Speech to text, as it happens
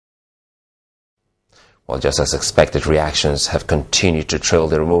Well, just as expected, reactions have continued to trail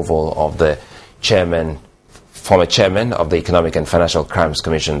the removal of the former chairman of the Economic and Financial Crimes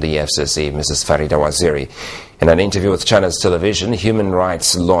Commission, the EFCC, Mrs. Farida Waziri. In an interview with Channels Television, human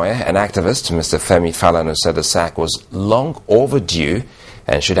rights lawyer and activist Mr. Femi Falana said the sack was long overdue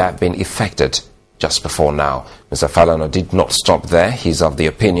and should have been effected just before now. Mr. Falana did not stop there. He's of the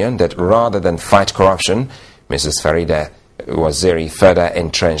opinion that rather than fight corruption, Mrs. Farida Waziri further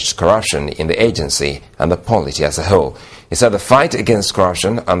entrenched corruption in the agency and the polity as a whole. He said the fight against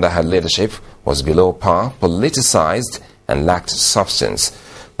corruption under her leadership was below par, politicized and lacked substance.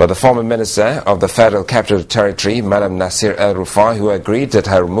 But the former minister of the Federal Capital Territory, Madam Nasir El-Rufai, who agreed that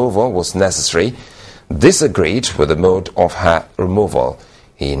her removal was necessary, disagreed with the mode of her removal.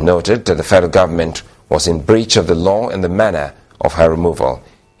 He noted that the federal government was in breach of the law in the manner of her removal.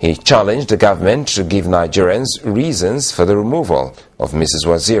 He challenged the government to give Nigerians reasons for the removal of Mrs.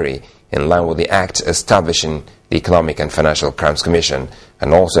 Waziri in line with the act establishing the Economic and Financial Crimes Commission,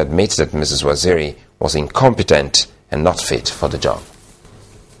 and also admits that Mrs. Waziri was incompetent and not fit for the job.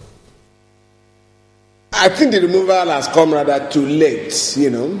 I think the removal has come rather too late,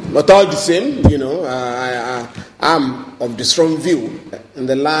 but all the same, I'm of the strong view. In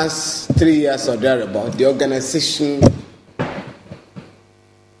the last 3 years or thereabout, the organization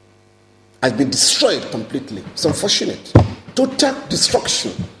has been destroyed completely. It's unfortunate. Total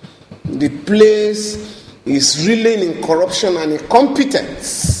destruction. The place is reeling in corruption and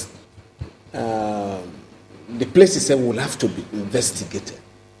incompetence. The place itself will have to be investigated.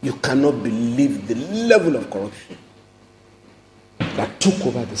 You cannot believe the level of corruption that took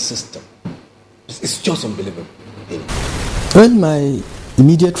over the system. It's just unbelievable. Well, my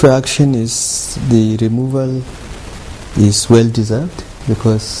immediate reaction is the removal is well deserved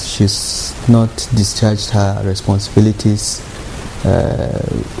because she's not discharged her responsibilities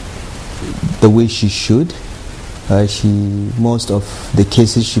the way she should. Most of the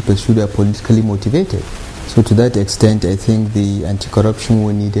cases she pursued are politically motivated. So to that extent, I think the anti-corruption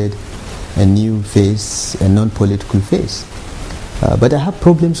war needed a new face, a non-political face. But I have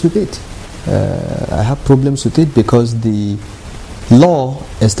problems with it. I have problems with it because the law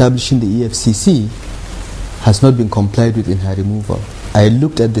establishing the EFCC has not been complied with in her removal. I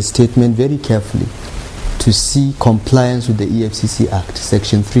looked at the statement very carefully to see compliance with the EFCC Act,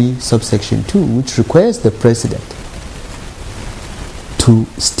 Section 3, Subsection 2, which requires the President to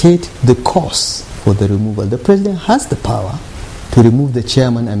state the cause for the removal. The President has the power to remove the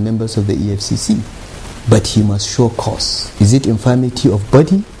chairman and members of the EFCC, but he must show cause. Is it infirmity of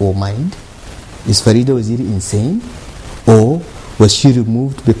body or mind? Is Farida Waziri insane? Or was she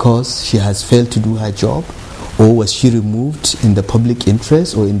removed because she has failed to do her job? Or was she removed in the public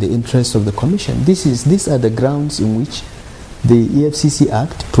interest or in the interest of the Commission? These are the grounds in which the EFCC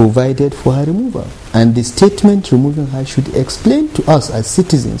Act provided for her removal. And the statement removing her should explain to us as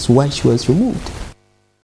citizens why she was removed.